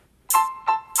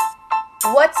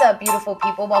What's up, beautiful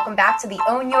people? Welcome back to the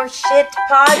Own Your Shit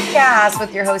podcast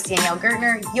with your host, Danielle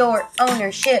Gertner, your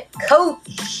ownership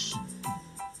coach.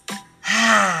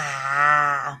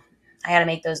 I gotta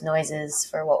make those noises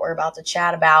for what we're about to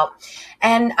chat about.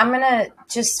 And I'm gonna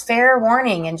just fair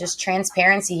warning and just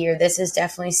transparency here. This is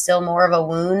definitely still more of a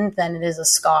wound than it is a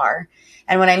scar.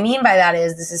 And what I mean by that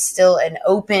is this is still an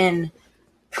open,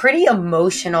 pretty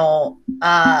emotional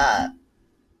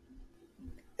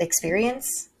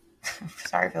experience.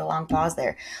 Sorry for the long pause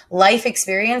there. Life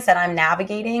experience that I'm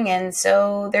navigating. And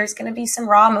so there's going to be some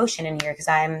raw emotion in here because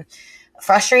I'm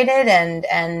frustrated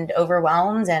and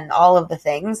overwhelmed and all of the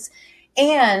things.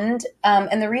 And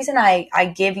the reason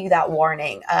I give you that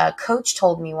warning, a coach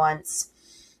told me once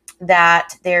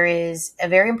that there is a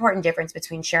very important difference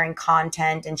between sharing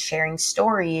content and sharing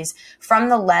stories from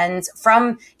the lens,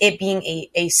 from it being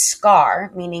a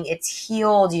scar, meaning it's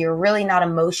healed. You're really not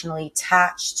emotionally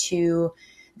attached to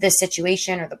the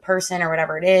situation or the person or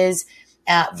whatever it is,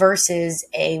 versus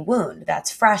a wound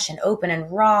that's fresh and open and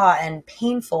raw and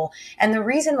painful. And the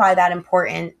reason why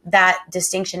that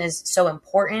distinction is so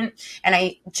important, and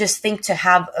I just think to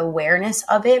have awareness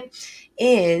of it,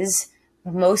 is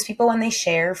most people, when they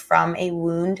share from a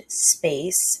wound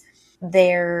space,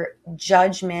 their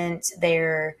judgment,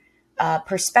 their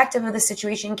perspective of the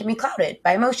situation can be clouded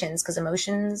by emotions, because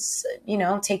emotions,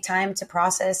 take time to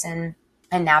process and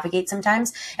navigate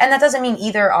sometimes. And that doesn't mean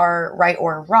either are right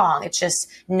or wrong. It's just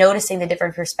noticing the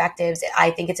different perspectives.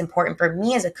 I think it's important for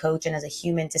me as a coach and as a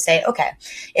human to say, okay,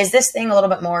 is this thing a little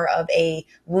bit more of a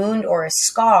wound or a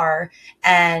scar?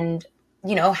 And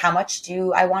how much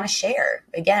do I want to share?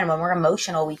 Again, when we're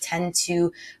emotional, we tend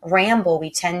to ramble.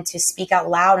 We tend to speak out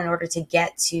loud in order to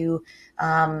get to,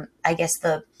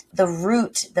 the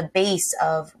root, the base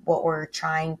of what we're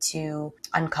trying to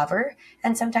uncover.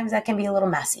 And sometimes that can be a little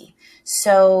messy.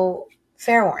 So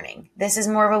fair warning, this is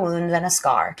more of a wound than a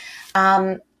scar.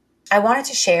 I wanted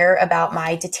to share about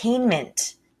my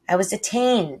detainment. I was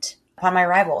detained upon my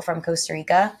arrival from Costa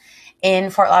Rica in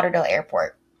Fort Lauderdale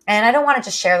Airport. And I don't want to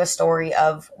just share the story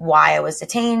of why I was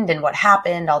detained and what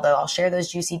happened, although I'll share those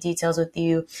juicy details with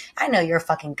you. I know you're a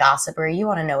fucking gossiper. You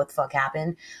want to know what the fuck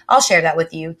happened. I'll share that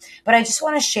with you. But I just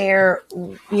want to share,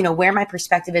 where my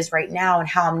perspective is right now and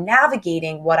how I'm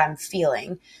navigating what I'm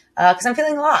feeling. Because I'm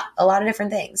feeling a lot of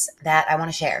different things that I want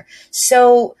to share.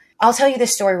 So I'll tell you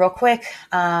this story real quick.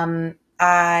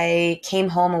 I came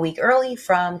home a week early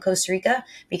from Costa Rica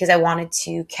because I wanted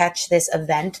to catch this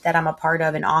event that I'm a part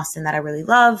of in Austin that I really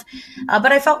love.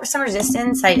 But I felt some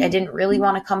resistance. I didn't really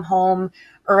want to come home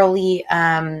early.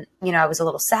 I was a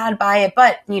little sad by it,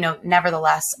 but,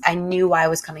 nevertheless, I knew why I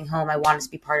was coming home. I wanted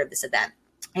to be part of this event.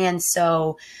 And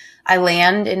so I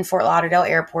land in Fort Lauderdale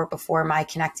Airport before my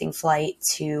connecting flight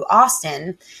to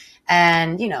Austin.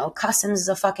 And, customs is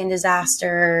a fucking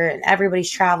disaster and everybody's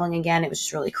traveling again. It was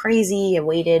just really crazy. I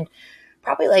waited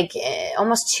probably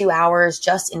almost 2 hours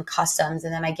just in customs.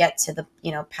 And then I get to the,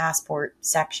 passport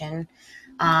section,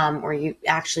 where you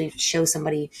actually show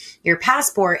somebody your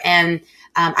passport. And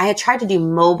I had tried to do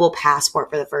mobile passport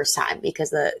for the first time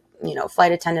because the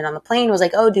flight attendant on the plane was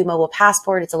like, oh, do mobile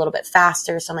passport. It's a little bit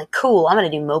faster. So I'm like, cool, I'm going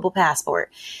to do mobile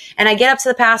passport. And I get up to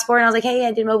the passport and I was like, hey,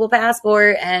 I did mobile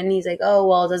passport. And he's like, oh,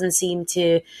 well, it doesn't seem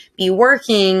to be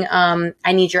working.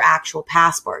 I need your actual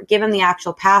passport. Give him the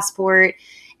actual passport.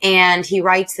 And he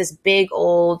writes this big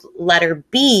old letter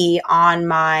B on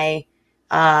my,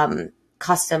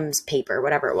 customs paper,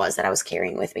 whatever it was that I was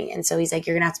carrying with me. And so he's like,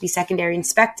 you're going to have to be secondary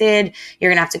inspected.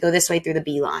 You're going to have to go this way through the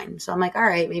B line. So I'm like, all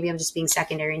right, maybe I'm just being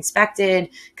secondary inspected.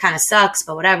 Kind of sucks,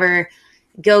 but whatever.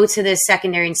 Go to this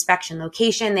secondary inspection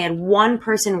location. They had one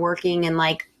person working and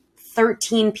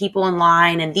 13 people in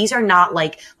line. And these are not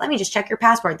let me just check your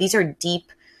passport. These are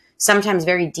deep, sometimes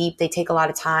very deep. They take a lot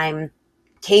of time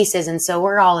cases. And so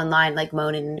we're all in line,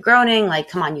 moaning and groaning,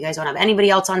 come on, you guys don't have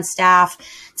anybody else on staff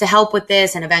to help with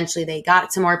this. And eventually they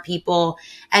got some more people.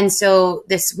 And so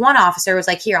this one officer was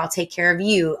like, here, I'll take care of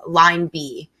you, line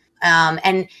B.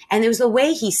 And it was the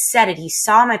way he said it. He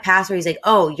saw my passport. He's like,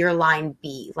 oh, you're line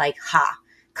B.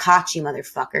 Caught you,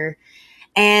 motherfucker.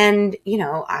 And,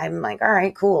 I'm like, all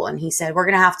right, cool. And he said, we're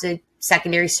going to have to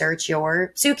secondary search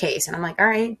your suitcase. And I'm like, all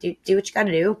right, do what you got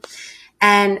to do.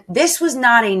 And this was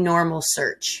not a normal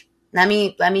search. Let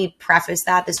me preface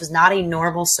that. This was not a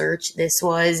normal search. This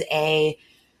was I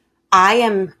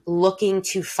am looking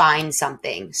to find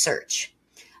something search.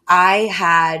 I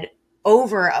had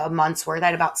over a month's worth. I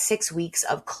had about 6 weeks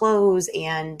of clothes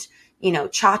and,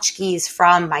 tchotchkes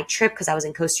from my trip because I was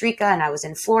in Costa Rica and I was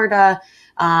in Florida.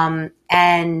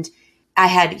 And I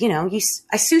had,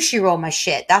 I sushi rolled my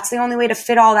shit. That's the only way to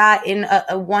fit all that in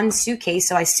a one suitcase.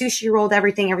 So I sushi rolled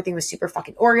everything. Everything was super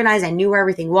fucking organized. I knew where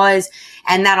everything was.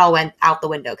 And that all went out the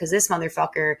window because this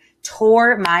motherfucker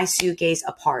tore my suitcase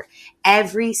apart.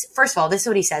 First of all, this is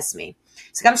what he says to me.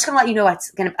 It's like, I'm just going to let you know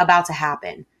what's about to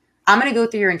happen. I'm going to go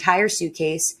through your entire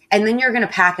suitcase and then you're going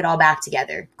to pack it all back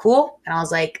together. Cool? And I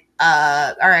was like,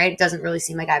 all right, doesn't really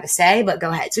seem like I have a say, but go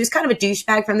ahead. So he's kind of a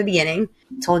douchebag from the beginning.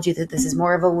 Told you that this is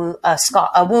more of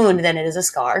a wound than it is a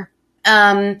scar.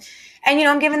 And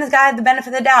I'm giving this guy the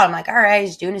benefit of the doubt. I'm like, all right,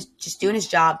 he's just doing his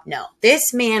job. No,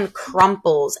 this man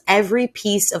crumples every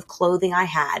piece of clothing I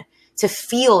had to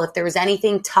feel if there was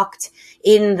anything tucked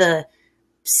in the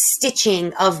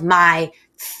stitching of my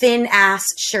thin ass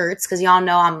shirts, because y'all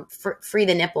know I'm free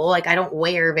the nipple. Like, I don't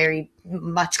wear very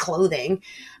much clothing.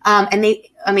 And they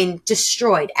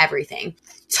destroyed everything,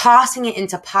 tossing it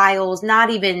into piles, not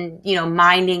even,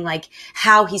 minding like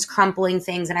how he's crumpling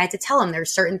things. And I had to tell him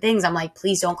there's certain things I'm like,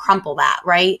 please don't crumple that.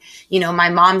 Right. My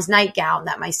mom's nightgown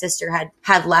that my sister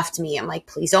had left me. I'm like,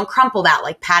 please don't crumple that.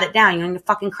 Like, pat it down. You don't need to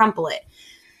fucking crumple it.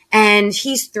 And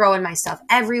he's throwing my stuff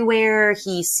everywhere.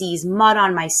 He sees mud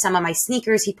on some of my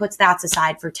sneakers. He puts that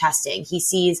aside for testing. He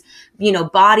sees,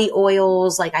 body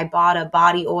oils. Like, I bought a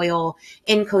body oil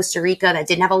in Costa Rica that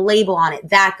didn't have a label on it.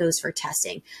 That goes for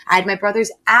testing. I had my brother's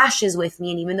ashes with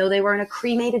me. And even though they were in a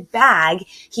cremated bag,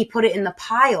 he put it in the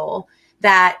pile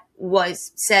that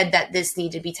said that this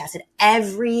needed to be tested.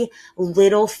 Every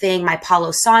little thing, my Palo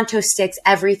Santo sticks,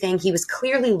 everything. He was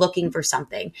clearly looking for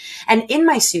something. And in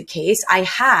my suitcase, I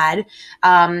had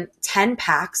 10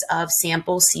 packs of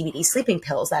sample CBD sleeping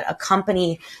pills that a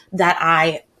company that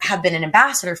I have been an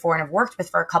ambassador for and have worked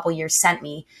with for a couple years sent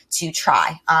me to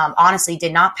try. Honestly,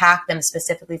 did not pack them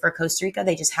specifically for Costa Rica.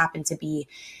 They just happened to be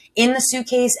in the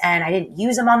suitcase and I didn't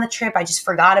use them on the trip. I just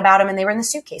forgot about them and they were in the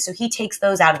suitcase. So he takes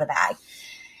those out of the bag.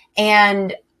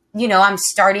 And, I'm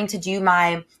starting to do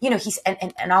my,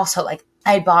 and also like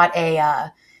I bought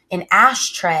an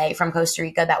ashtray from Costa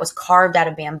Rica that was carved out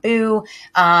of bamboo.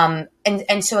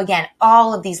 And so again,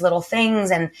 all of these little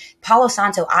things, and Palo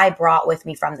Santo I brought with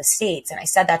me from the States. And I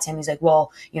said that to him. He's like,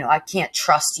 well, I can't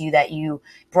trust you that you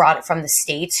brought it from the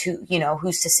States.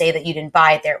 Who's to say that you didn't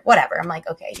buy it there? Whatever. I'm like,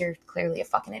 okay, you're clearly a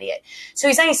fucking idiot. So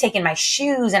he's taking my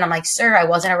shoes and I'm like, sir, I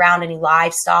wasn't around any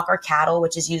livestock or cattle,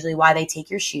 which is usually why they take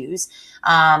your shoes,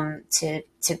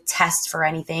 to test for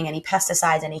anything, any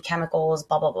pesticides, any chemicals,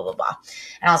 blah, blah, blah, blah, blah.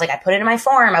 And I was like, I put it in my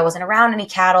form. I wasn't around any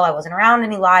cattle. I wasn't around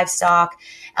any livestock.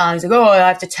 He's like, oh, I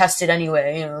have to test it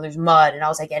anyway. There's mud. And I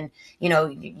was like, and you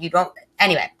don't,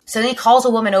 anyway. So then he calls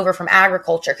a woman over from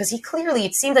agriculture because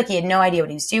it seemed like he had no idea what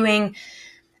he was doing.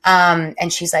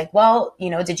 And she's like, well,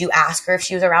 did you ask her if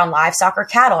she was around livestock or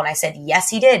cattle? And I said, yes,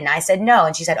 he did. And I said, no.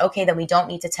 And she said, okay, then we don't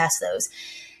need to test those.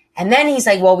 And then he's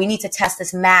like, well, we need to test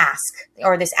this mask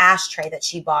or this ashtray that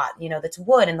she bought, that's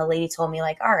wood. And the lady told me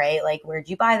like, all right, like, where'd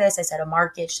you buy this? I said, a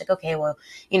market. She's like, okay, well,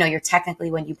 you're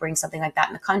technically, when you bring something like that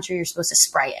in the country, you're supposed to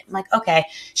spray it. I'm like, okay.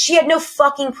 She had no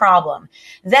fucking problem.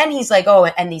 Then he's like, oh,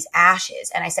 and these ashes.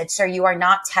 And I said, sir, you are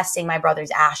not testing my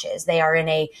brother's ashes. They are in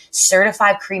a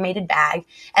certified cremated bag.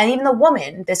 And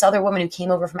even this other woman who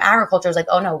came over from agriculture was like,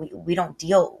 oh no, we don't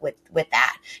deal with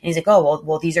that. And he's like, oh,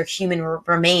 well, these are human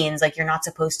remains. Like, you're not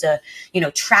supposed to,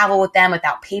 travel with them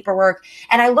without paperwork.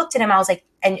 And I looked at him, I was like,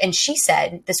 and she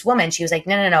said, this woman, she was like,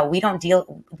 no, we don't deal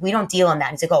in that.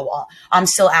 And he's like, oh, well, I'm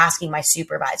still asking my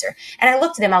supervisor. And I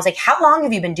looked at him, I was like, how long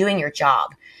have you been doing your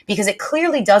job? Because it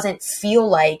clearly doesn't feel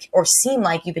like or seem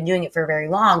like you've been doing it for very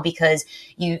long, because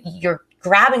you're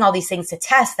grabbing all these things to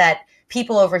test that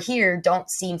people over here don't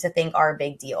seem to think are a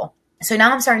big deal. So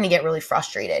now I'm starting to get really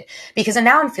frustrated because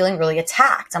now I'm feeling really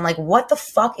attacked. I'm like, what the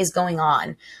fuck is going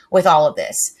on with all of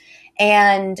this?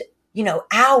 And,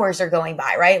 hours are going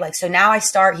by, right? Like, so now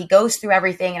he goes through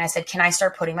everything and I said, can I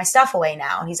start putting my stuff away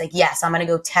now? And he's like, yes, I'm going to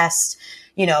go test.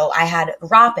 I had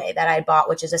Rape that I bought,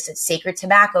 which is a sacred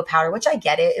tobacco powder, which I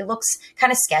get it. It looks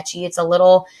kind of sketchy. It's a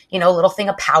little thing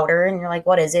of powder. And you're like,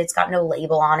 what is it? It's got no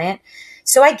label on it.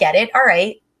 So I get it. All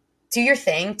right. Do your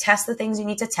thing, test the things you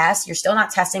need to test. You're still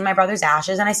not testing my brother's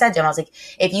ashes. And I said to him, I was like,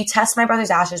 if you test my brother's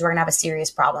ashes, we're going to have a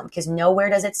serious problem, because nowhere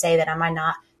does it say that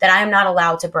I am not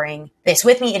allowed to bring this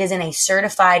with me. It is in a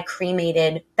certified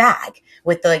cremated bag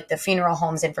with the funeral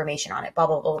home's information on it, blah,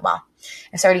 blah, blah, blah, blah.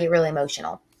 I started to get really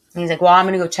emotional. And he's like, well, I'm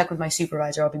going to go check with my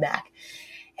supervisor. I'll be back.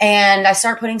 And I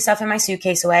start putting stuff in my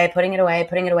suitcase away, putting it away.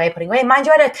 Mind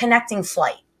you, I had a connecting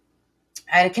flight.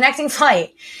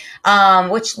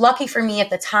 Which lucky for me at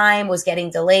the time was getting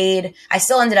delayed. I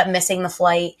still ended up missing the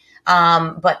flight.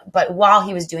 But while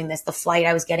he was doing this,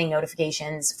 I was getting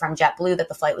notifications from JetBlue that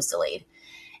the flight was delayed.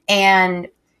 And,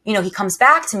 he comes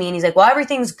back to me and he's like, well,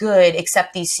 everything's good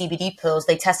except these CBD pills.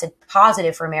 They tested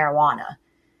positive for marijuana.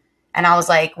 And I was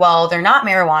like, well, they're not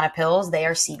marijuana pills. They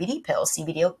are CBD pills.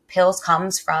 CBD pills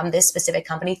comes from this specific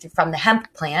company, from the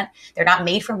hemp plant. They're not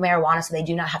made from marijuana, so they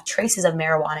do not have traces of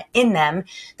marijuana in them.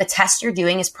 The test you're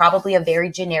doing is probably a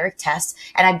very generic test,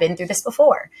 and I've been through this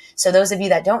before. So those of you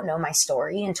that don't know my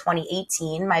story, in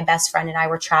 2018, my best friend and I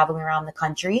were traveling around the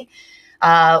country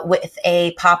with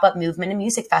a pop-up movement and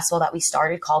music festival that we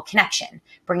started called Connection,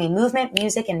 bringing movement,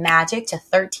 music, and magic to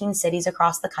 13 cities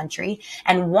across the country.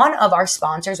 And one of our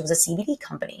sponsors was a CBD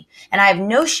company. And I have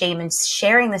no shame in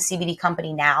sharing the CBD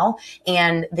company now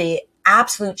and the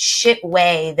absolute shit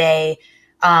way they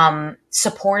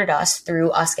supported us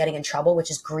through us getting in trouble, which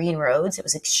is Green Roads. It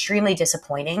was extremely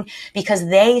disappointing because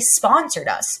they sponsored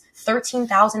us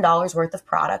 $13,000 worth of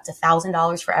product,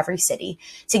 $1,000 for every city,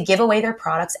 to give away their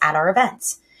products at our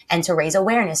events and to raise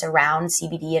awareness around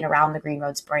CBD and around the Green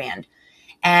Roads brand.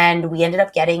 And we ended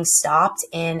up getting stopped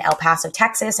in El Paso,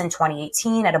 Texas in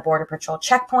 2018 at a Border Patrol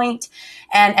checkpoint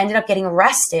and ended up getting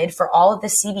arrested for all of the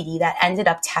CBD that ended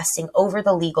up testing over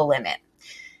the legal limit.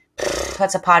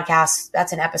 That's a podcast.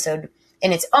 That's an episode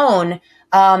in its own.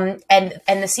 And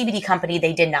the CBD company,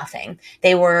 they did nothing.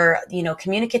 They were,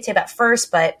 communicative at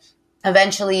first, but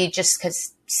eventually just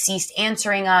ceased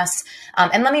answering us.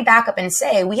 And let me back up and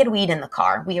say, we had weed in the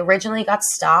car. We originally got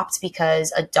stopped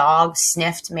because a dog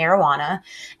sniffed marijuana,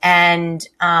 and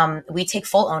we take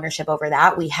full ownership over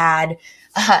that. We had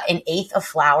an eighth of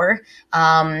flour,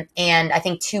 and I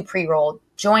think 2 pre-rolled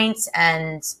joints,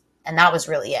 and that was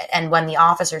really it. And when the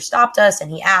officer stopped us and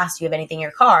he asked, do you have anything in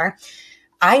your car?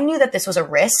 I knew that this was a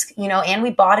risk, and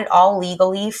we bought it all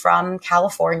legally from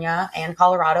California and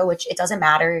Colorado, which it doesn't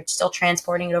matter. It's still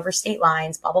transporting it over state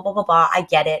lines, blah, blah, blah, blah, blah. I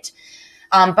get it.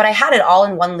 But I had it all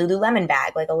in one Lululemon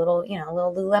bag, like a little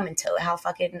Lululemon tote. How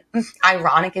fucking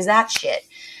ironic is that shit?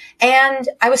 And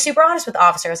I was super honest with the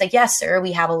officer. I was like, yes, sir,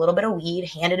 we have a little bit of weed.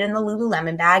 Hand it in the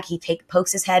Lululemon bag. He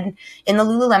pokes his head in the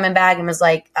Lululemon bag and was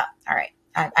like, all right.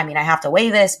 I have to weigh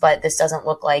this, but this doesn't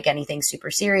look like anything super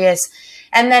serious.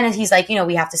 And then he's like,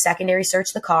 we have to secondary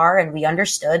search the car, and we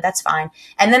understood. That's fine.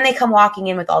 And then they come walking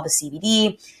in with all the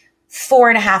CBD.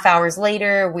 4.5 hours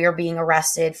later, we're being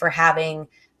arrested for having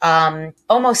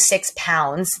almost 6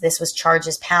 pounds. This was charged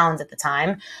as pounds at the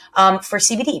time, for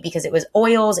CBD, because it was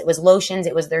oils, it was lotions,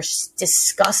 it was their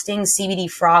disgusting CBD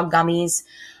frog gummies.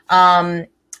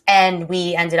 And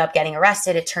we ended up getting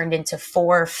arrested. It turned into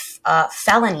 4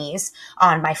 felonies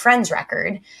on my friend's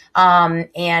record,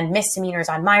 and misdemeanors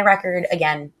on my record.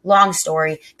 Again, long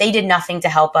story. They did nothing to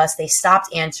help us. They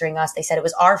stopped answering us. They said it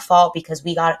was our fault because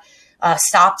we got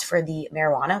stopped for the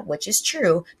marijuana, which is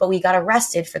true, but we got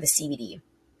arrested for the CBD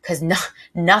because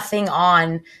nothing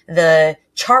on the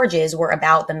charges were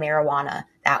about the marijuana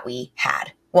that we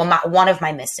had. Well, one of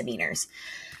my misdemeanors.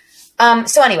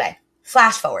 So anyway,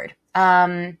 flash forward.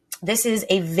 This is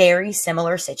a very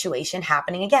similar situation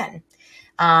happening again.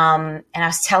 And I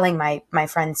was telling my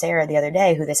friend Sarah the other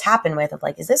day, who this happened with, of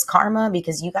like, is this karma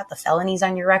because you got the felonies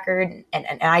on your record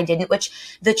and I didn't,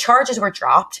 which the charges were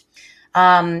dropped.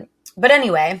 But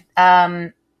anyway,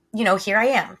 here I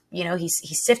am,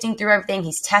 he's sifting through everything.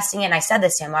 He's testing it. And I said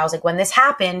this to him. I was like, when this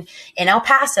happened in El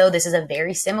Paso, this is a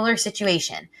very similar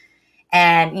situation.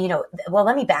 And, well,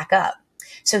 let me back up.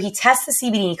 So he tests the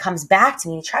CBD and he comes back to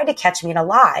me. He tried to catch me in a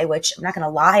lie, which I'm not going to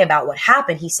lie about what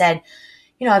happened. He said,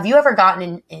 have you ever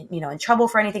gotten in trouble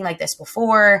for anything like this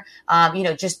before?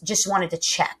 Just wanted to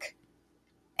check.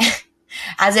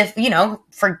 As if,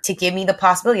 to give me the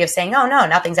possibility of saying, oh no,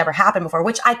 nothing's ever happened before,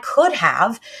 which I could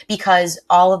have because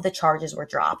all of the charges were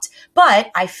dropped. But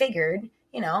I figured,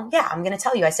 I'm going to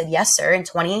tell you. I said, yes, sir. In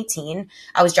 2018,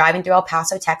 I was driving through El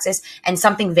Paso, Texas, and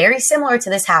something very similar to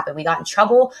this happened. We got in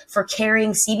trouble for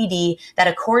carrying CBD that,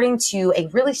 according to a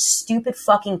really stupid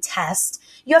fucking test,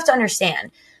 you have to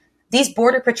understand, these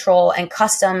Border Patrol and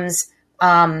Customs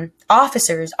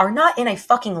officers are not in a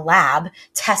fucking lab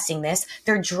testing this.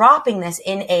 They're dropping this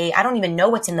in I don't even know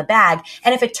what's in the bag.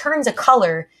 And if it turns a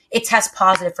color, it tests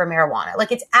positive for marijuana.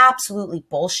 Like, it's absolutely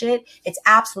bullshit. It's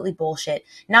absolutely bullshit.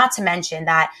 Not to mention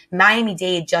that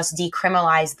Miami-Dade just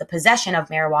decriminalized the possession of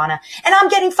marijuana, and I'm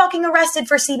getting fucking arrested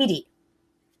for CBD.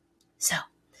 So,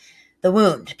 the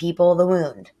wound, people, the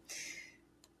wound.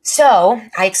 So,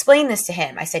 I explained this to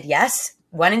him. I said, yes,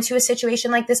 went into a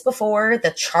situation like this before.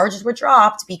 The charges were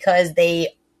dropped because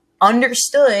they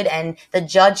understood, and the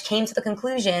judge came to the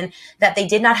conclusion that they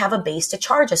did not have a base to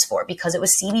charge us for because it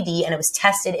was CBD and it was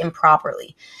tested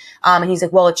improperly. And he's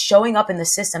like, well, it's showing up in the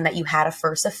system that you had a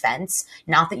first offense,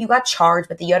 not that you got charged,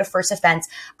 but that you had a first offense.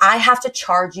 I have to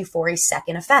charge you for a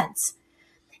second offense.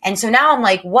 And so now I'm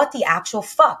like, what the actual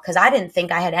fuck? Because I didn't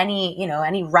think I had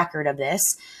any record of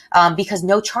this, because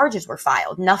no charges were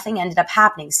filed. Nothing ended up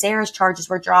happening. Sarah's charges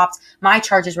were dropped. My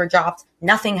charges were dropped.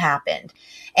 Nothing happened.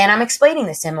 And I'm explaining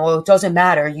this to him. Well, it doesn't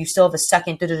matter. You still have a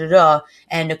second da-da-da-da.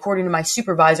 And according to my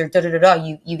supervisor,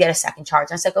 da-da-da-da, you get a second charge.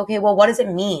 And I was like, okay, well, what does it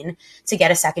mean to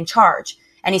get a second charge?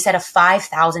 And he said a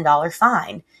 $5,000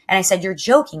 fine. And I said, you're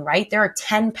joking, right? There are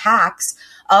 10 packs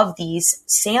of these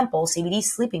sample CBD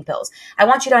sleeping pills. I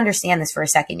want you to understand this for a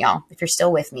second, y'all, if you're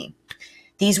still with me.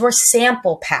 These were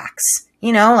sample packs,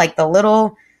 like the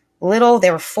little,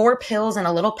 there were 4 pills in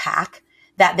a little pack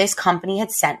that this company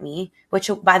had sent me, which,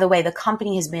 by the way, this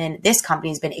company has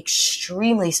been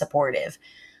extremely supportive,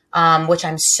 which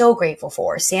I'm so grateful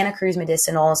for. Santa Cruz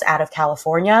Medicinals out of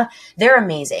California. They're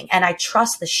amazing. And I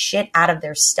trust the shit out of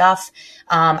their stuff.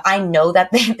 I know that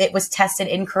it was tested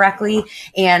incorrectly,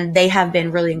 and they have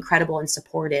been really incredible and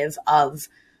supportive of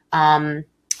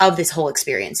this whole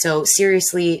experience. So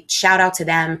seriously, shout out to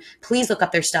them. Please look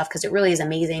up their stuff because it really is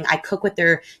amazing. I cook with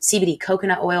their CBD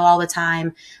coconut oil all the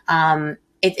time.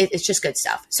 It's just good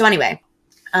stuff. So anyway,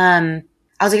 I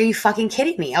was like, are you fucking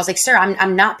kidding me? I was like, sir,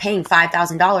 I'm not paying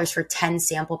 $5,000 for 10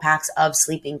 sample packs of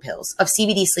sleeping pills, of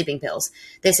CBD sleeping pills.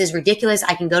 This is ridiculous.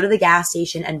 I can go to the gas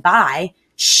station and buy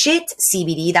shit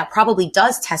CBD that probably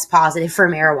does test positive for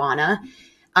marijuana.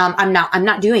 I'm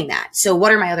not doing that. So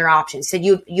what are my other options? He said,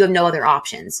 you have no other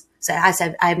options. So I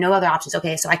said, I have no other options.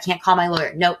 Okay, so I can't call my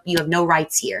lawyer. Nope, you have no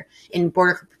rights here in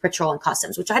Border Patrol and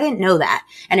Customs, which I didn't know that.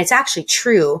 And it's actually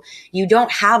true. You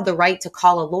don't have the right to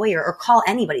call a lawyer or call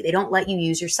anybody. They don't let you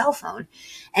use your cell phone.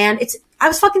 And I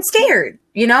was fucking scared.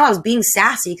 I was being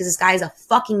sassy because this guy is a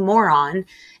fucking moron.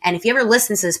 And if you ever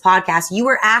listen to this podcast, you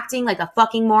were acting like a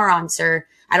fucking moron, sir.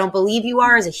 I don't believe you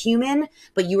are as a human,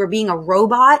 but you were being a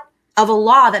robot of a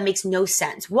law that makes no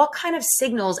sense. What kind of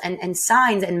signals and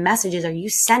signs and messages are you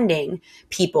sending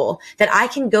people that I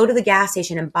can go to the gas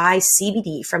station and buy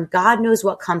CBD from God knows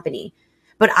what company,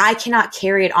 but I cannot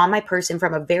carry it on my person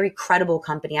from a very credible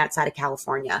company outside of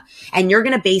California? And you're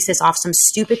going to base this off some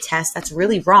stupid test that's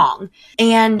really wrong.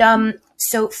 And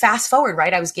so fast forward,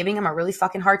 right? I was giving him a really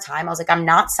fucking hard time. I was like, I'm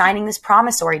not signing this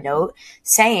promissory note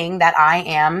saying that I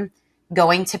am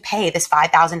going to pay this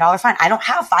 $5,000 fine. I don't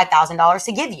have $5,000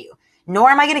 to give you.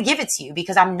 Nor am I going to give it to you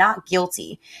because I'm not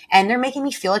guilty. And they're making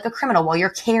me feel like a criminal while you're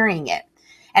carrying it.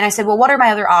 And I said, well, what are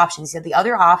my other options? He said, the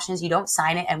other options, you don't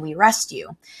sign it and we arrest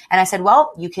you. And I said,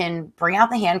 well, you can bring out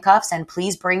the handcuffs and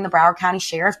please bring the Broward County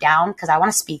Sheriff down because I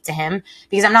want to speak to him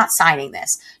because I'm not signing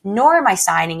this. Nor am I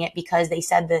signing it because they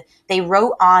said that they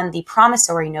wrote on the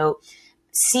promissory note,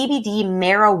 CBD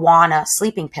marijuana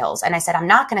sleeping pills. And I said, I'm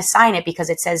not going to sign it because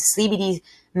it says CBD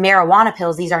marijuana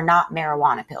pills. These are not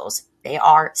marijuana pills. They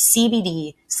are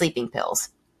CBD sleeping pills.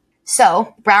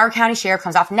 So Broward County Sheriff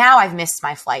comes off. Now I've missed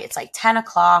my flight. It's like 10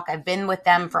 o'clock. I've been with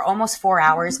them for almost 4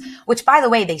 hours, which, by the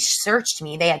way, they searched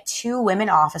me. They had 2 women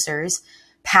officers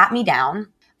pat me down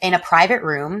in a private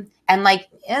room and like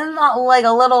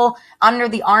a little under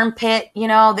the armpit.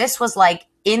 This was like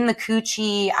in the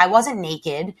coochie. I wasn't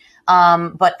naked.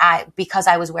 But because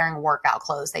I was wearing workout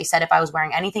clothes, they said if I was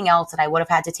wearing anything else that I would have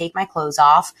had to take my clothes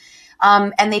off.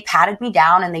 And they patted me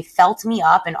down and they felt me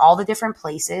up in all the different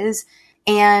places.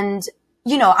 And,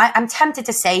 I'm tempted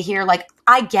to say here, like,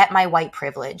 I get my white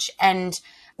privilege and,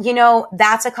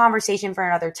 that's a conversation for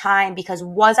another time because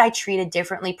was I treated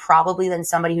differently probably than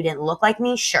somebody who didn't look like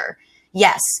me? Sure.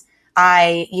 Yes.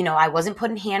 I wasn't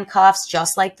put in handcuffs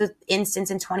just like the instance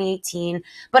in 2018,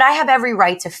 but I have every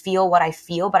right to feel what I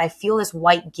feel, but I feel this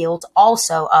white guilt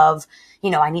also of,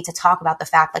 I need to talk about the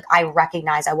fact like I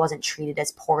recognize I wasn't treated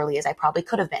as poorly as I probably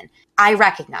could have been. I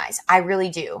recognize, I really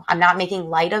do. I'm not making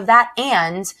light of that.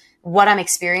 And what I'm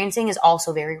experiencing is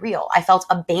also very real. I felt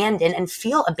abandoned and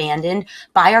feel abandoned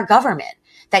by our government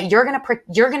that you're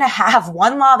going to have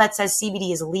one law that says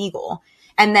CBD is legal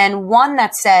and then one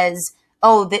that says,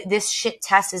 oh, this shit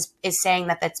test is saying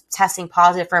that that's testing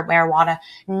positive for marijuana.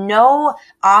 No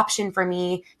option for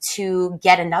me to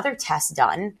get another test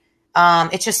done.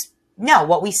 It's just, no,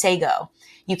 what we say go.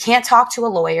 You can't talk to a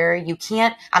lawyer.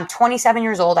 I'm 27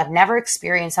 years old. I've never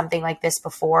experienced something like this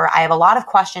before. I have a lot of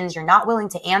questions. You're not willing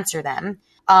to answer them.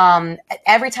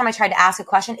 Every time I tried to ask a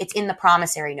question, it's in the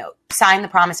promissory note. Sign the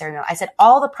promissory note. I said,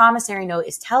 all the promissory note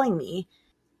is telling me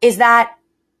is that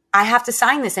I have to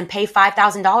sign this and pay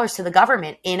 $5,000 to the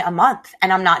government in a month.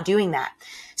 And I'm not doing that.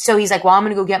 So he's like, well, I'm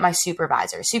going to go get my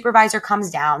supervisor. Supervisor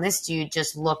comes down. This dude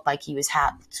just looked like he was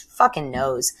fucking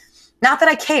nose. Not that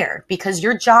I care because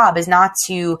your job is not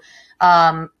to,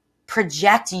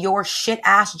 project your shit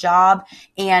ass job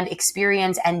and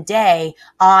experience and day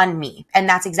on me. And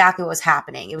that's exactly what was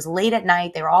happening. It was late at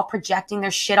night. They were all projecting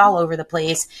their shit all over the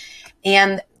place.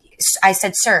 And I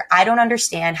said, sir, I don't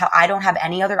understand how I don't have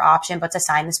any other option but to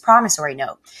sign this promissory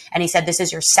note. And he said, this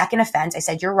is your second offense. I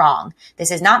said, you're wrong.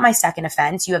 This is not my second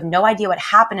offense. You have no idea what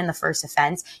happened in the first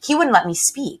offense. He wouldn't let me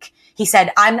speak. He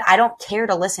said, I don't care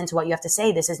to listen to what you have to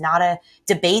say. This is not a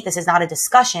debate. This is not a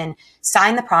discussion.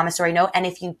 Sign the promissory note. And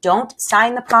if you don't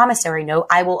sign the promissory note,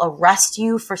 I will arrest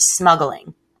you for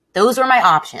smuggling. Those were my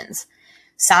options.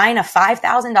 Sign a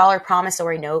 $5,000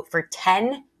 promissory note for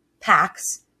 10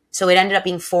 packs. So it ended up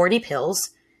being 40 pills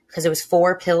because it was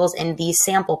 4 pills in these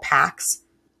sample packs,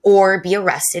 or be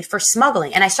arrested for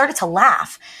smuggling. And I started to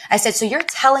laugh. I said, so you're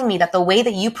telling me that the way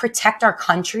that you protect our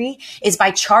country is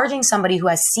by charging somebody who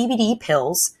has CBD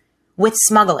pills with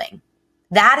smuggling.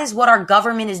 That is what our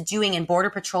government is doing in Border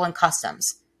Patrol and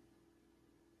Customs.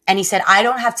 And he said, I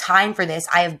don't have time for this.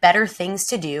 I have better things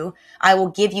to do. I will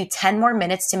give you 10 more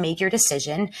minutes to make your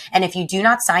decision. And if you do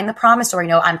not sign the promissory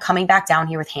note, I'm coming back down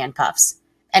here with handcuffs.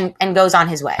 And goes on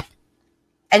his way.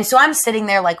 And so I'm sitting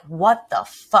there like, what the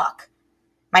fuck?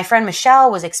 My friend Michelle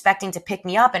was expecting to pick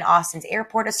me up in Austin's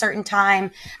airport a certain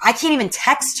time. I can't even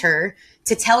text her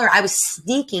to tell her. I was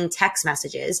sneaking text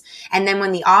messages. And then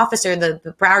when the officer, the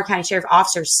Broward County Sheriff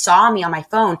officer, saw me on my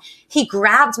phone, he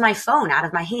grabbed my phone out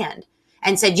of my hand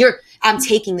and said, I'm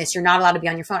taking this. You're not allowed to be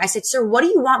on your phone. I said, sir, what do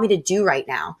you want me to do right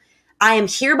now? I am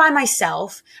here by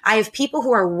myself. I have people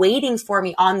who are waiting for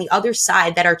me on the other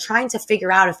side that are trying to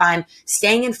figure out if I'm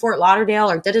staying in Fort Lauderdale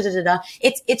or da-da-da-da-da.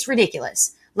 It's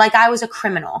ridiculous. Like I was a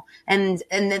criminal, and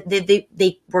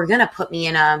they were going to put me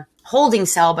in a holding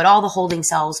cell, but all the holding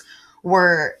cells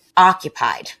were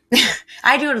occupied. I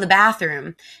had to go to the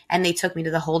bathroom, and they took me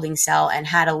to the holding cell and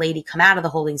had a lady come out of the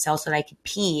holding cell so that I could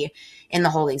pee in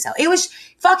the holding cell. It was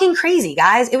fucking crazy,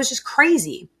 guys. It was just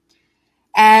crazy.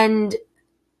 And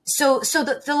So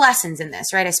the lessons in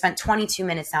this, right? I spent 22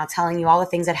 minutes now telling you all the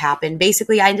things that happened.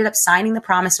 Basically, I ended up signing the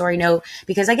promissory note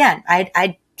because, again,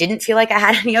 I didn't feel like I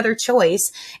had any other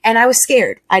choice, and I was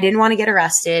scared. I didn't want to get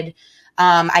arrested.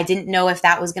 I didn't know if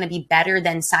that was going to be better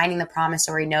than signing the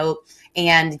promissory note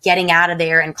and getting out of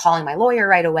there and calling my lawyer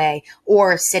right away,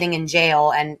 or sitting in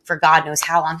jail and for God knows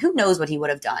how long. Who knows what he would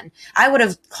have done? I would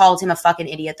have called him a fucking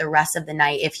idiot the rest of the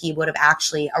night if he would have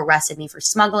actually arrested me for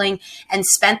smuggling and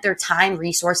spent their time,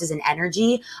 resources, and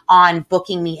energy on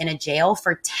booking me in a jail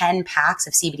for 10 packs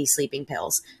of CBD sleeping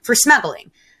pills for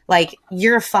smuggling. Like,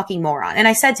 you're a fucking moron. And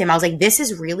I said to him, I was like, this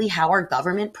is really how our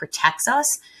government protects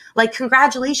us? Like,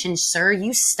 congratulations, sir.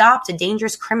 You stopped a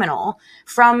dangerous criminal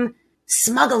from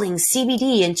smuggling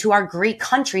CBD into our great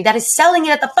country that is selling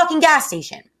it at the fucking gas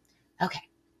station. Okay.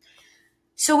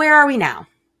 So where are we now?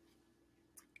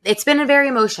 It's been very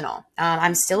emotional.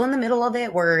 I'm still in the middle of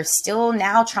it. We're still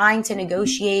now trying to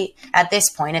negotiate. At this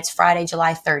point, it's Friday,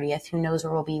 July 30th. Who knows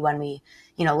where we'll be when we,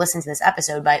 listen to this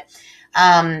episode. But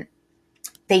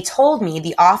they told me,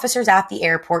 the officers at the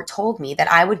airport told me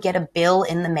that I would get a bill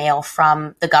in the mail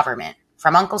from the government,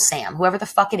 from Uncle Sam, whoever the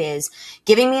fuck it is,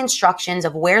 giving me instructions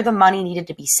of where the money needed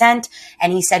to be sent.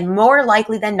 And he said, more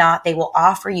likely than not, they will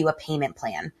offer you a payment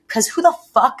plan. Because who the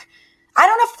fuck? I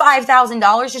don't have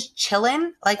 $5,000 just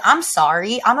chilling. Like, I'm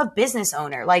sorry. I'm a business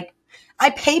owner. Like, I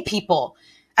pay people.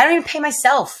 I don't even pay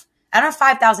myself. I don't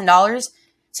have $5,000.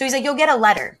 So he's like, you'll get a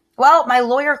letter. Well, my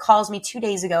lawyer calls me 2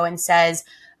 days ago and says,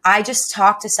 I just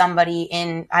talked to somebody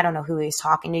in, I don't know who he's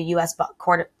talking to, U.S.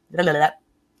 court,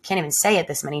 can't even say it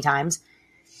this many times.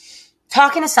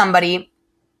 Talking to somebody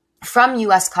from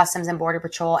U.S. Customs and Border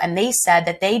Patrol, and they said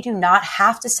that they do not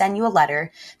have to send you a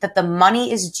letter, that the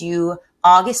money is due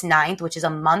August 9th, which is a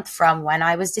month from when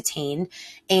I was detained.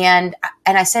 And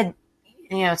I said,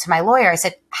 to my lawyer, I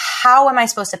said, how am I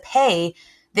supposed to pay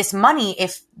this money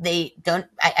if they don't,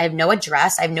 I have no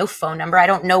address, I have no phone number, I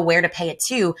don't know where to pay it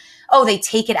to. Oh, they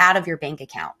take it out of your bank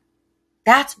account.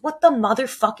 That's what the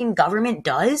motherfucking government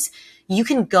does. You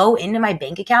can go into my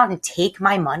bank account and take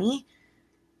my money.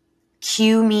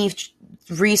 Cue me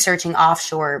researching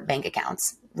offshore bank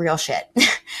accounts. Real shit.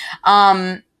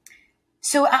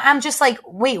 So I'm just like,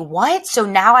 wait, what? So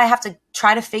now I have to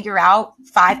try to figure out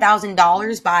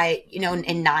 $5,000 by,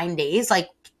 in 9 days. Like,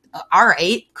 all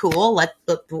right, cool.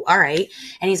 All right.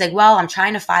 And he's like, well, I'm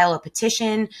trying to file a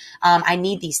petition. I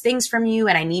need these things from you,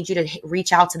 and I need you to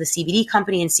reach out to the CBD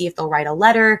company and see if they'll write a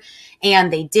letter.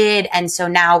 And they did. And so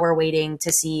now we're waiting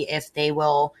to see if they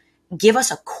will give us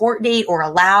a court date or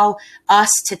allow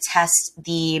us to test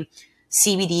the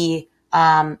CBD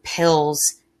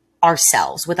pills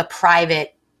ourselves with a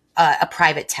private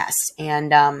test.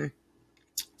 And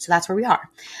So that's where we are.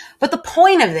 But the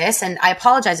point of this, and I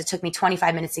apologize, it took me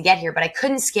 25 minutes to get here, but I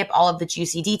couldn't skip all of the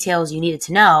juicy details you needed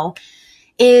to know,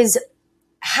 is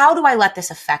how do I let this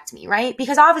affect me, right?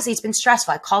 Because obviously it's been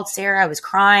stressful. I called Sarah, I was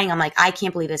crying. I'm like, I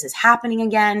can't believe this is happening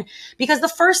again. Because the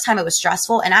first time it was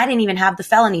stressful and I didn't even have the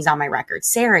felonies on my record.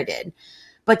 Sarah did.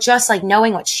 But just like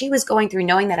knowing what she was going through,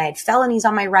 knowing that I had felonies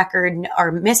on my record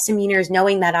or misdemeanors,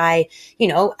 knowing that I,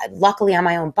 luckily I'm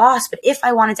my own boss, but if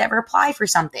I wanted to ever apply for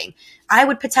something, I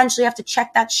would potentially have to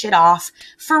check that shit off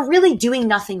for really doing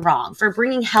nothing wrong, for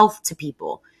bringing health to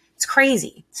people. It's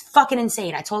crazy. It's fucking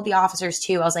insane. I told the officers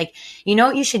too, I was like, you know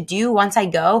what you should do once I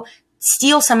go?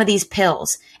 Steal some of these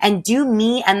pills and do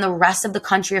me and the rest of the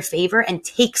country a favor and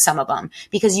take some of them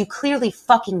because you clearly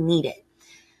fucking need it.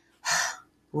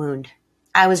 Wound.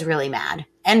 I was really mad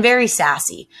and very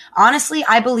sassy. Honestly,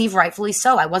 I believe rightfully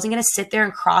so. I wasn't going to sit there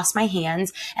and cross my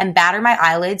hands and batter my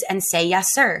eyelids and say,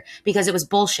 yes, sir, because it was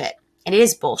bullshit. It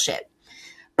is bullshit.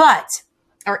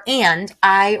 And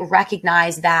I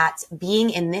recognize that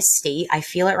being in this state, I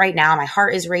feel it right now. My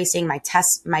heart is racing. My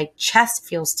chest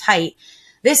feels tight.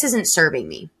 This isn't serving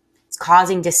me. It's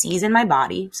causing disease in my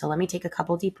body. So let me take a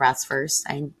couple deep breaths first.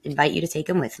 I invite you to take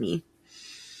them with me.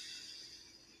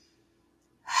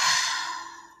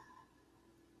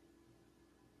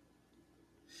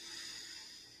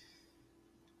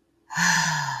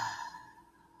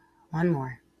 One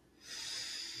more.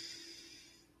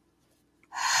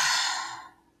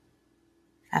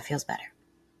 That feels better.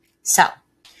 So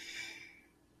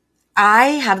I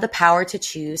have the power to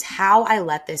choose how I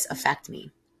let this affect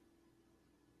me.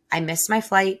 I missed my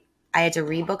flight. I had to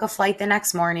rebook a flight the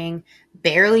next morning,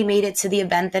 barely made it to the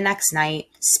event the next night,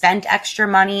 spent extra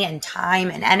money and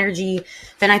time and energy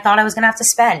than I thought I was going to have to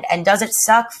spend. And does it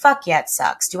suck? Fuck yeah, it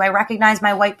sucks. Do I recognize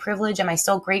my white privilege? Am I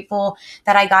still grateful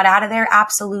that I got out of there?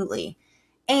 Absolutely.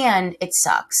 And it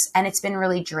sucks. And it's been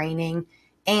really draining.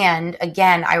 And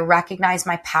again, I recognize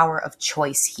my power of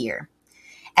choice here.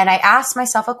 And I asked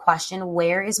myself a question,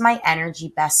 where is my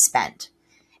energy best spent?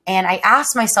 And I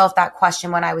asked myself that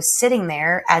question when I was sitting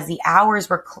there as the hours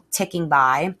were ticking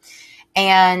by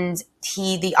and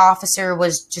the officer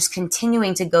was just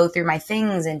continuing to go through my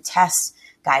things and test,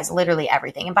 guys, literally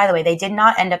everything. And by the way, they did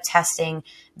not end up testing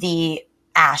the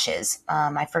ashes.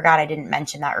 I forgot I didn't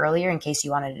mention that earlier in case you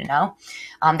wanted to know.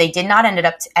 They did not end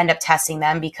up testing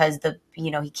them because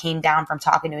he came down from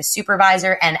talking to his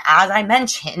supervisor. And as I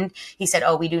mentioned, he said,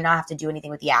 oh, we do not have to do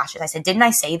anything with the ashes. I said, didn't I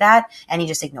say that? And he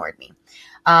just ignored me.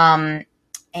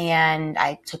 And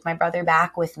I took my brother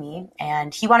back with me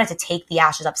and he wanted to take the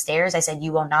ashes upstairs. I said,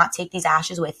 you will not take these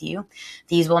ashes with you.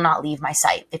 These will not leave my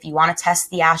sight. If you want to test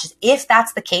the ashes, if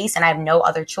that's the case and I have no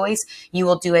other choice, you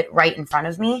will do it right in front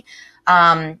of me.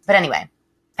 But anyway,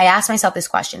 I asked myself this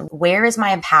question, where is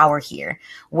my power here?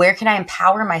 Where can I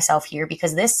empower myself here?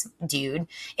 Because this dude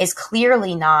is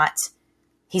clearly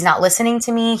he's not listening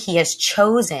to me. He has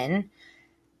chosen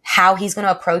how he's going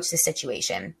to approach the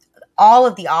situation. All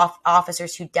of the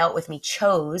officers who dealt with me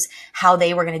chose how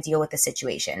they were going to deal with the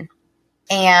situation.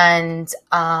 And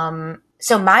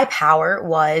so my power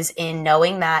was in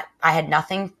knowing that I had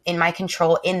nothing in my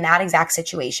control in that exact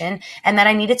situation and that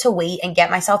I needed to wait and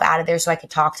get myself out of there so I could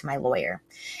talk to my lawyer.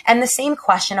 And the same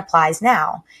question applies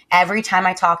now. Every time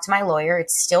I talk to my lawyer,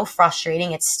 it's still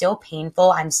frustrating. It's still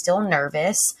painful. I'm still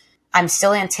nervous. I'm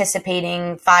still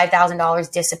anticipating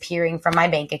 $5,000 disappearing from my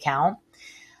bank account.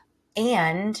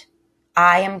 And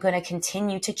I am going to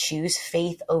continue to choose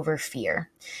faith over fear.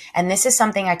 And this is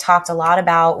something I talked a lot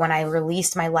about when I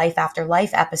released my Life After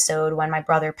Life episode when my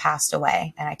brother passed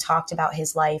away. And I talked about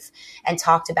his life and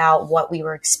talked about what we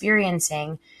were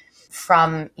experiencing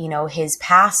from, his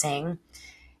passing.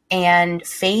 And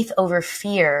faith over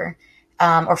fear,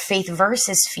 or faith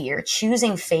versus fear,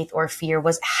 choosing faith or fear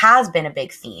has been a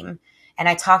big theme. And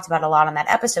I talked about a lot on that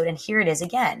episode. And here it is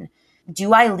again.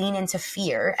 Do I lean into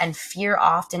fear? And fear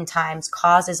oftentimes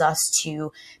causes us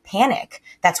to panic.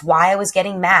 That's why I was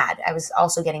getting mad. I was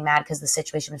also getting mad because the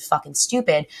situation was fucking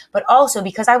stupid, but also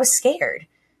because I was scared.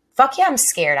 Fuck yeah, I'm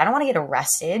scared. I don't want to get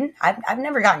arrested. I've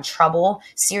never gotten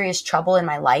serious trouble in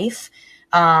my life.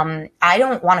 I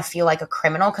don't want to feel like a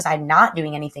criminal because I'm not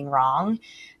doing anything wrong.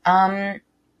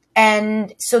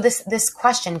 And so this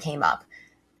question came up.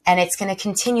 And it's going to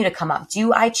continue to come up.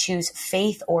 Do I choose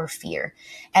faith or fear?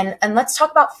 And let's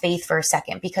talk about faith for a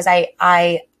second, because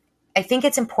I think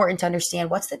it's important to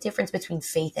understand what's the difference between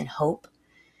faith and hope,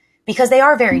 because they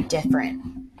are very different.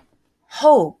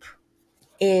 Hope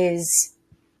is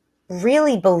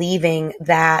really believing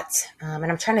that, and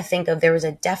I'm trying to think of, there was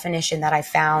a definition that I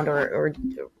found or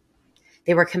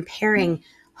they were comparing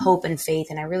hope and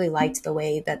faith, and I really liked the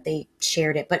way that they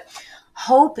shared it. But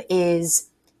hope is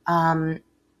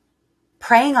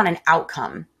preying on an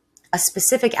outcome, a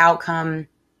specific outcome,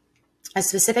 a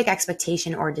specific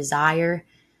expectation or desire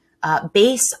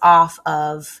based off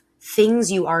of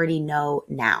things you already know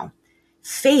now.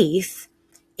 Faith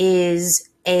is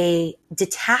a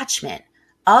detachment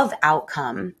of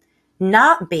outcome,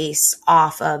 not based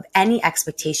off of any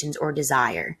expectations or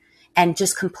desire, and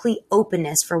just complete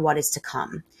openness for what is to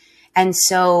come. And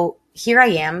so here I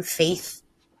am, faith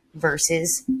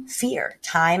versus fear,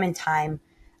 time and time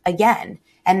again.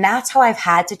 And that's how I've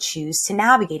had to choose to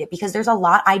navigate it, because there's a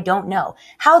lot I don't know.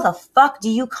 How the fuck do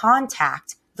you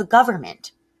contact the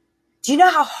government? Do you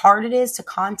know how hard it is to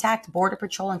contact Border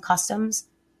Patrol and Customs?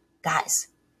 Guys,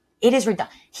 it is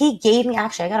redundant. He gave me,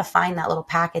 actually, I got to find that little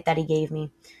packet that he gave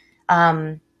me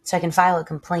so I can file a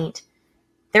complaint.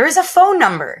 There is a phone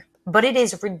number, but it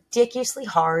is ridiculously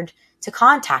hard to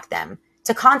contact them,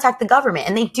 to contact the government.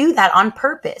 And they do that on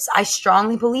purpose. I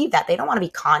strongly believe that. They don't want to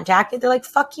be contacted. They're like,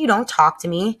 fuck you, don't talk to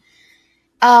me.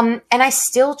 And I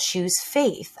still choose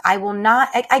faith. I will not,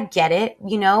 I get it,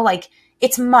 you know, like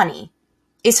it's money.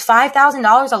 Is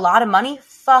 $5,000 a lot of money?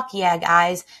 Fuck yeah,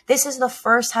 guys. This is the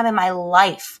first time in my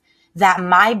life that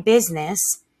my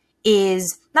business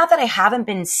is, not that I haven't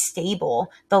been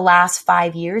stable the last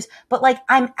 5 years, but like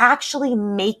I'm actually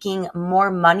making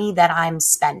more money than I'm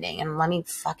spending. And let me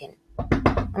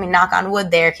knock on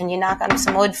wood there. Can you knock on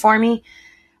some wood for me?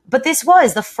 But this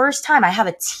was the first time I have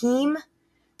a team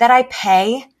that I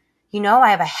pay. You know, I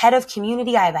have a head of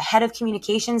community. I have a head of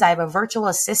communications. I have a virtual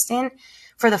assistant.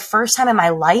 For the first time in my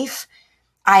life,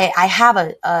 I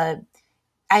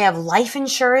have life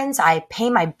insurance. I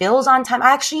pay my bills on time. I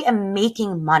actually am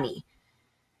making money.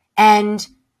 And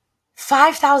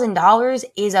 $5,000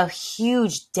 is a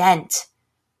huge dent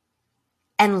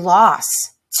and loss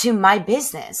to my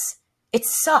business. It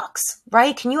sucks,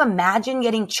 right? Can you imagine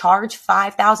getting charged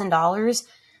 $5,000,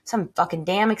 some fucking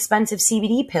damn expensive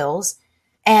CBD pills,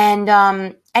 and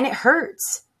it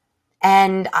hurts.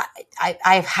 And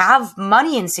I have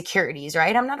money insecurities,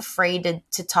 right? I'm not afraid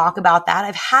to talk about that.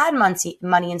 I've had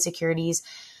money insecurities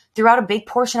throughout a big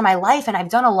portion of my life, and I've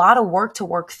done a lot of work to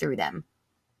work through them.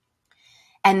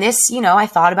 And this, you know, I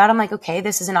thought about it. I'm like, okay,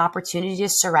 this is an opportunity to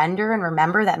surrender and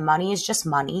remember that money is just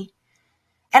money.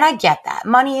 And I get that.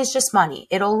 Money is just money.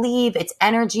 It'll leave. It's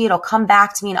energy. It'll come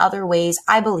back to me in other ways.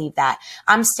 I believe that.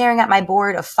 I'm staring at my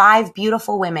board of 5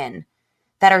 beautiful women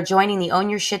that are joining the Own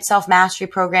Your Shit Self-Mastery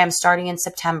program starting in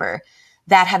September,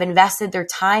 that have invested their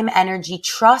time, energy,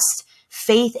 trust,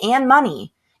 faith, and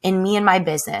money in me and my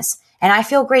business. And I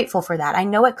feel grateful for that. I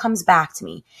know it comes back to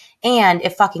me, and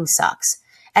it fucking sucks.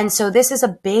 And so this is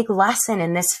a big lesson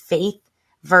in this faith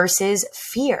versus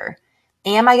fear.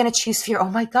 Am I going to choose fear? Oh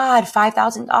my God,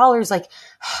 $5,000. Like,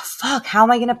 oh, fuck, how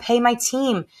am I going to pay my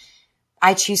team?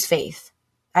 I choose faith.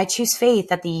 I choose faith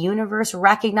that the universe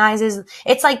recognizes.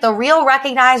 It's like the real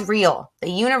recognize real. The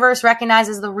universe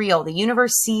recognizes the real. The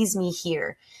universe sees me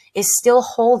here, is still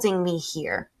holding me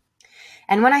here.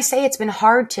 And when I say it's been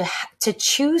hard to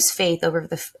choose faith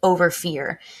over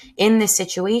fear in this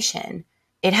situation,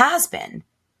 it has been.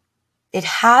 It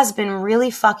has been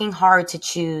really fucking hard to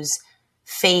choose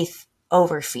faith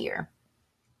over fear.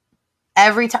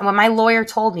 Every time when my lawyer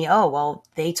told me, oh, well,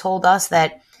 they told us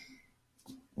that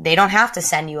they don't have to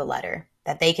send you a letter,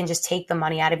 that they can just take the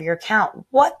money out of your account.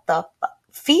 What the fuck?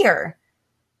 Fear.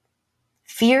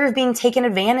 Fear of being taken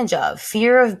advantage of.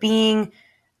 Fear of being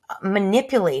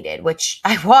manipulated, which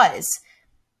I was.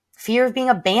 Fear of being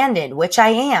abandoned, which I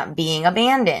am being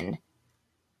abandoned.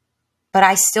 But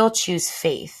I still choose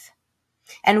faith.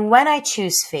 And when I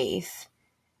choose faith,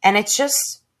 and it's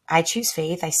just, I choose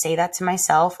faith. I say that to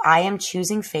myself. I am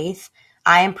choosing faith.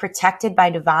 I am protected by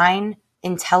divine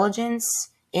intelligence,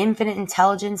 infinite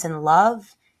intelligence and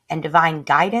love and divine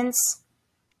guidance.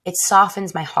 It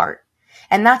softens my heart.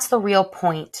 And that's the real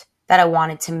point that I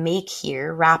wanted to make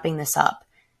here, wrapping this up.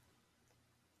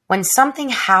 When something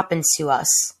happens to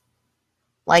us,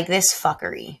 like this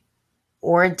fuckery,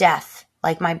 or a death,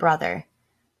 like my brother,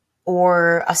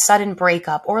 or a sudden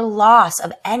breakup, or loss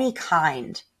of any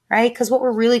kind, right? Because what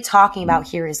we're really talking about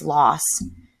here is loss.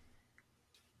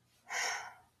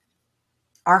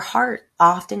 Our heart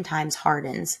oftentimes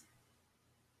hardens.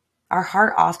 Our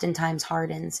heart oftentimes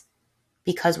hardens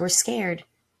because we're scared,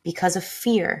 because of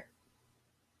fear.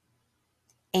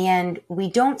 And we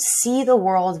don't see the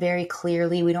world very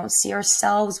clearly. We don't see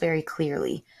ourselves very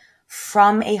clearly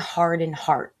from a hardened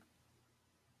heart.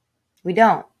 We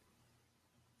don't.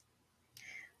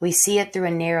 We see it through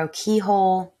a narrow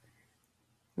keyhole.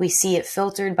 We see it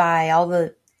filtered by all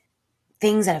the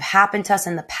things that have happened to us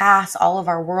in the past, all of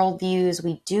our worldviews.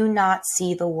 We do not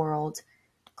see the world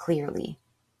clearly.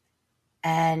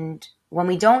 And when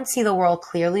we don't see the world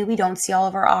clearly, we don't see all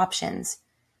of our options.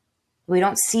 We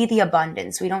don't see the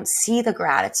abundance. We don't see the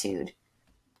gratitude.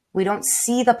 We don't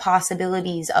see the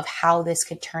possibilities of how this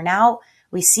could turn out.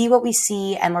 We see what we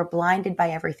see and we're blinded by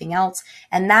everything else.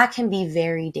 And that can be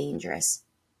very dangerous.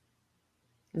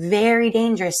 Very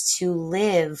dangerous to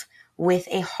live with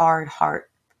a hard heart.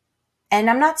 And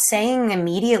I'm not saying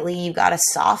immediately you got to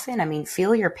soften. I mean,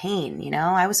 feel your pain. You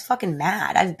know, I was fucking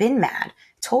mad. I've been mad.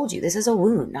 I told you this is a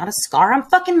wound, not a scar. I'm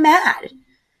fucking mad.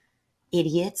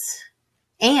 Idiots.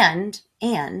 And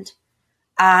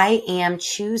I am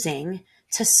choosing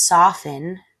to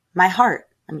soften my heart.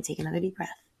 Let me take another deep breath.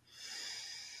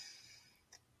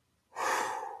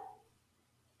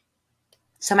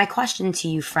 So my question to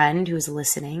you, friend who is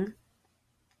listening,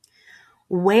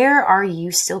 where are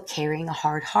you still carrying a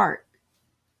hard heart?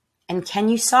 And can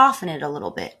you soften it a little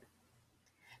bit?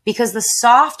 Because the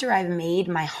softer I've made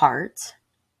my heart,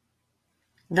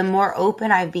 the more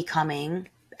open I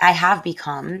have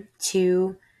become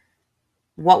to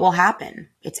what will happen.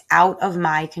 It's out of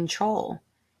my control.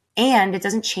 And it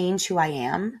doesn't change who I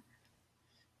am.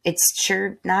 It's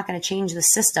sure not going to change the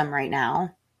system right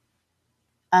now.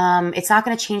 It's not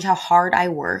going to change how hard I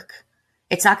work.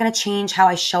 It's not going to change how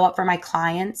I show up for my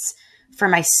clients, for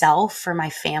myself, for my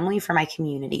family, for my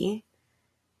community.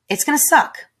 It's going to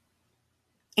suck.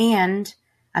 And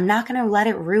I'm not going to let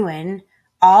it ruin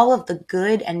all of the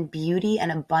good and beauty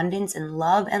and abundance and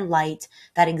love and light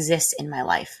that exists in my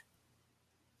life.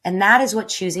 And that is what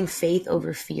choosing faith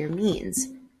over fear means.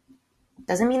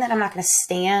 Doesn't mean that I'm not going to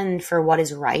stand for what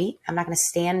is right. I'm not going to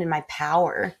stand in my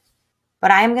power.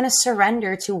 But I am going to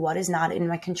surrender to what is not in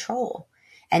my control.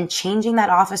 And changing that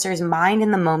officer's mind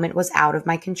in the moment was out of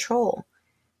my control.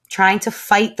 Trying to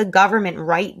fight the government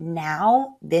right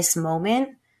now, this moment,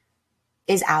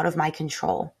 is out of my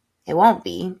control. It won't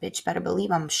be. Bitch, better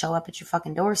believe I'm going to show up at your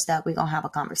fucking doorstep. We're going to have a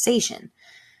conversation.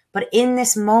 But in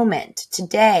this moment,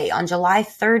 today, on July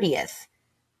 30th,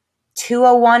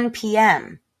 2:01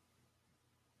 p.m.,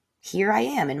 here I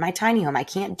am in my tiny home. I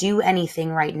can't do anything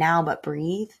right now but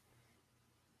breathe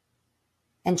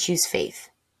and choose faith.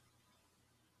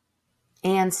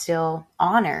 And still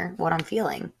honor what I'm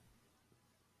feeling.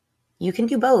 You can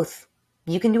do both.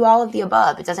 You can do all of the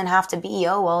above. It doesn't have to be,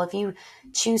 oh, well, if you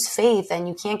choose faith, then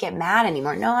you can't get mad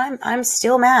anymore. No, I'm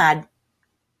still mad.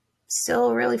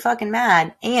 Still really fucking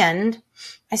mad. And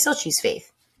I still choose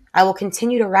faith. I will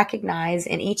continue to recognize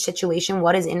in each situation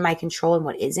what is in my control and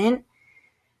what isn't.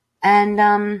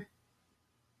 And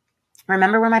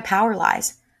remember where my power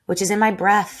lies, which is in my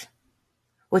breath,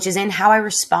 which is in how I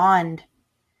respond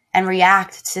and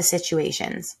react to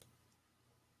situations.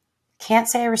 Can't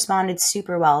say I responded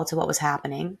super well to what was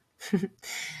happening. When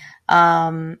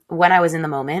I was in the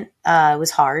moment, it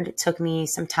was hard. It took me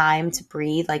some time to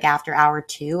breathe. Like after hour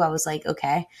 2, I was like,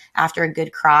 okay. After a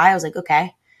good cry, I was like,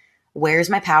 okay, where's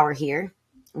my power here?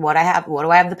 What do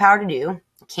I have the power to do?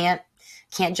 Can't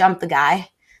jump the guy.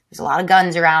 There's a lot of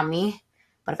guns around me,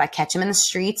 but if I catch him in the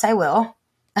streets, I will.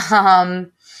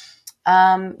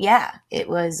 Yeah, it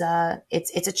was,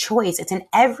 it's a choice. It's an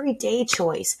everyday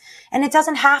choice. And it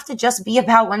doesn't have to just be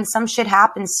about when some shit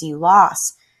happens to you,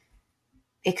 loss.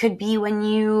 It could be when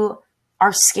you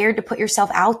are scared to put yourself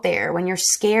out there, when you're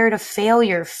scared of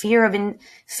failure, fear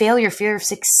of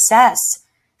success,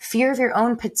 fear of your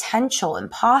own potential,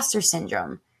 imposter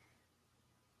syndrome.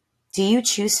 Do you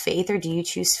choose faith or do you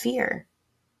choose fear?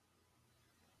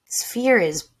 Fear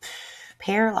is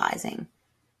paralyzing,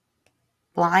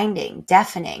 blinding,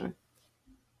 deafening.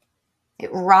 It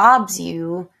robs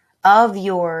you of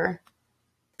your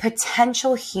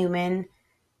potential human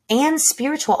and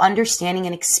spiritual understanding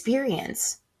and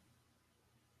experience.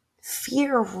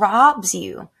 Fear robs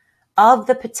you of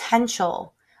the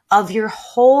potential of your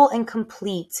whole and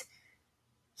complete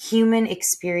human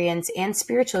experience and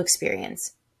spiritual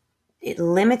experience. It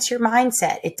limits your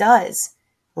mindset. It does.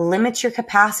 Limits your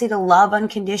capacity to love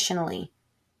unconditionally.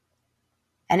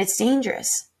 And it's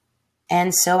dangerous.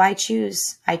 And so I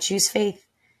choose faith.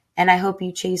 And I hope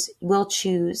you will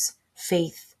choose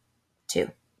faith too.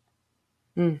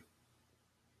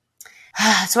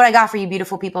 That's what I got for you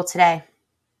beautiful people today.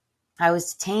 I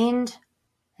was detained,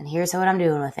 and here's what I'm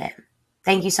doing with it.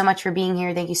 Thank you so much for being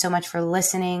here. Thank you so much for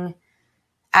listening.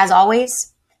 As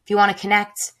always, if you want to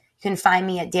connect, you can find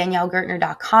me at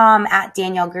DanielleGertner.com, at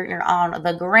Danielle Gertner on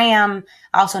the gram.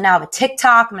 I also now have a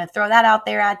TikTok. I'm going to throw that out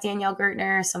there at Danielle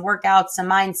Gertner. Some workouts, some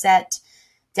mindset,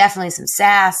 definitely some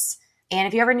sass. And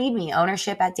if you ever need me,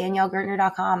 ownership at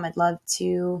DanielleGertner.com. I'd love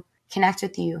to connect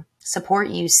with you, support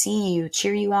you, see you,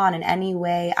 cheer you on in any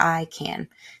way I can.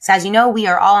 So as you know, we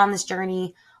are all on this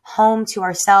journey, home to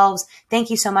ourselves. Thank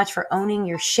you so much for owning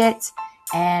your shit.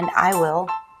 And I will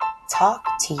talk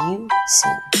to you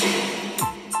soon.